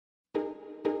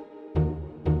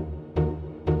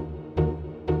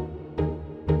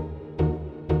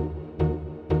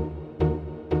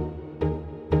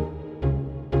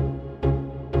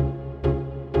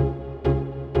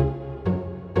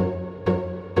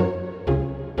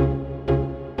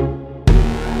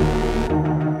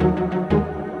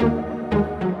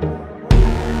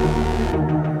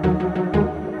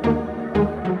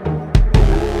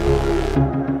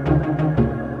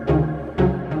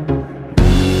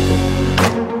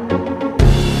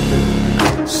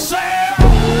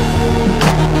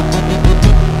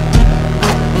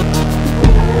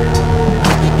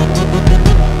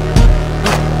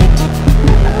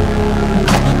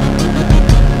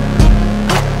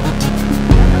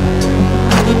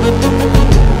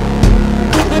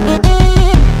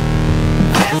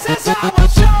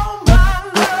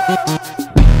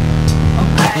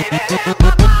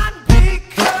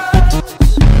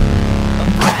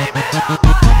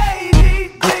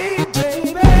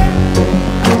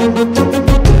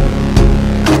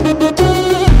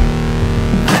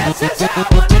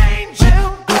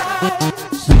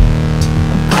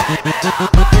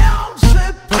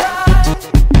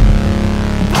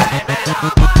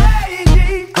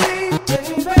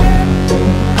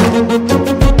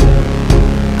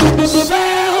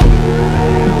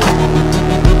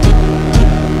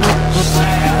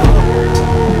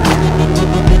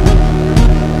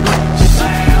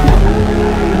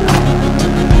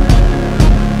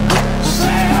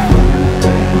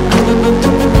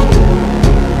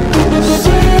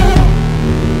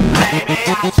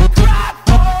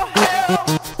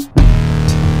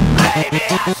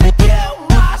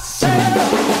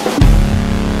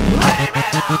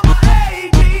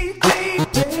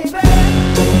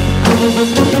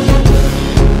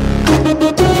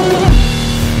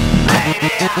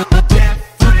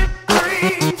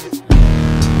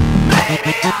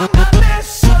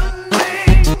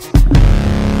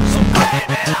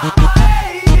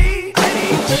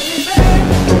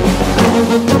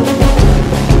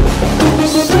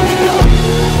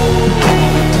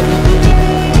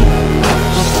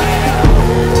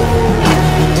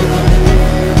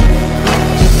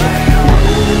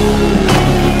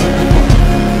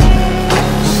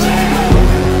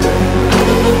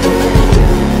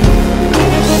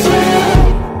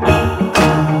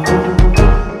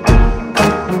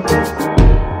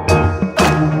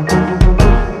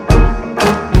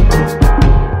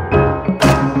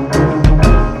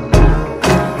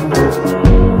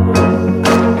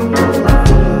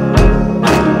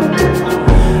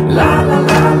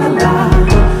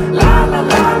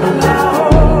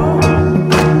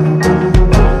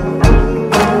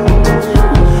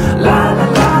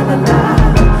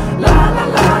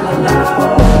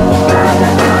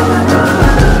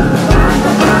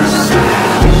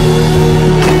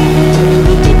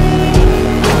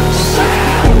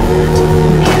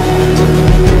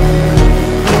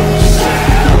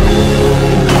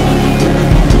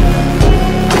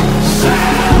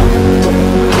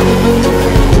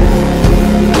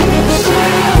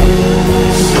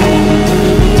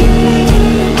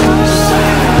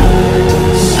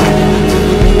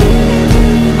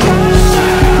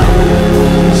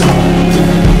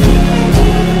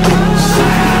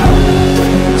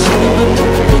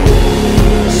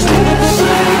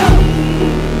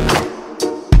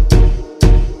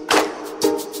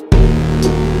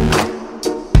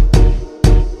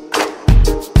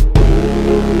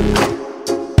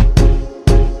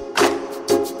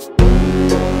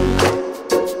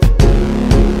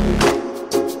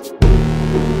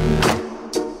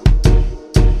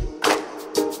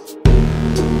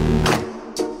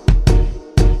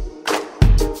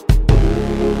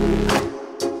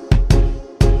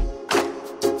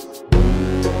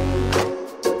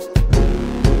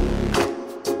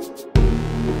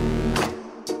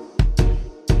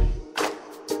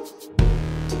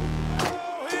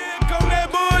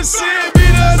Shit, beat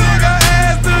a nigga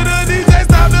ass to the DJ,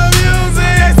 stop the music.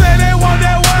 They say they want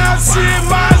that wild shit,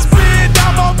 my spit,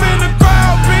 I'm up in the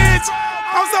crowd, bitch.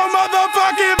 I'm so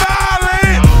motherfucking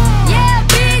violent.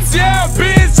 Yeah,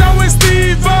 bitch, I'm with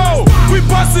Steve-O. We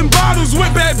bustin' bottles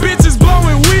with bad bitches,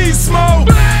 blowing weed smoke.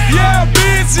 Yeah,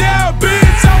 bitch,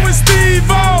 I'm with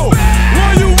Steve-O.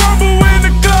 Will you rumble in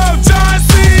the club, John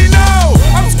Cena?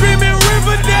 I'm screaming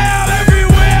Riverdale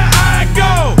everywhere I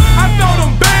go. I throw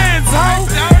them bands, ho.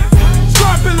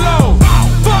 Drop it low.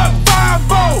 Fuck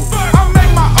 5-0. I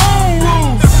make my own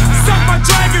rules. Suck my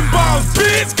Dragon Balls,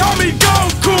 bitch. Call me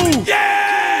Goku.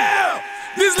 Yeah.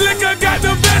 This liquor got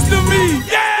the best of me.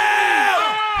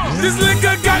 Yeah. This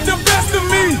liquor got the best of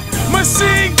me.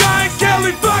 Machine Gun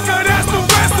Kelly Flocker, that's the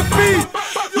recipe.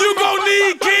 You gon'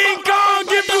 need King Kong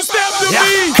if you step to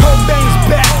me. Cobain's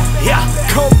back, yeah,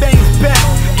 Cobain's back.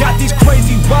 Got these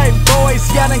crazy white boys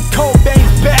yelling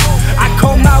Cobain's back. I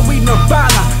call my weed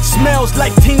Nirvana, smells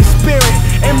like Teen Spirit.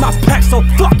 And my pack so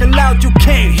fucking loud you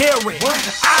can't hear it.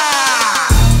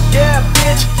 Yeah,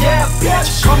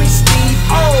 bitch, call me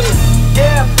Steve-O.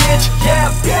 Yeah,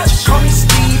 bitch, call me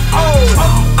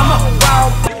Steve-O. I'm a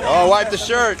wild. Oh, wipe the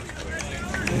shirt.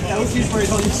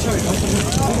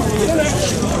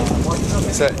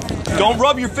 Don't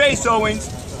rub your face, Owens.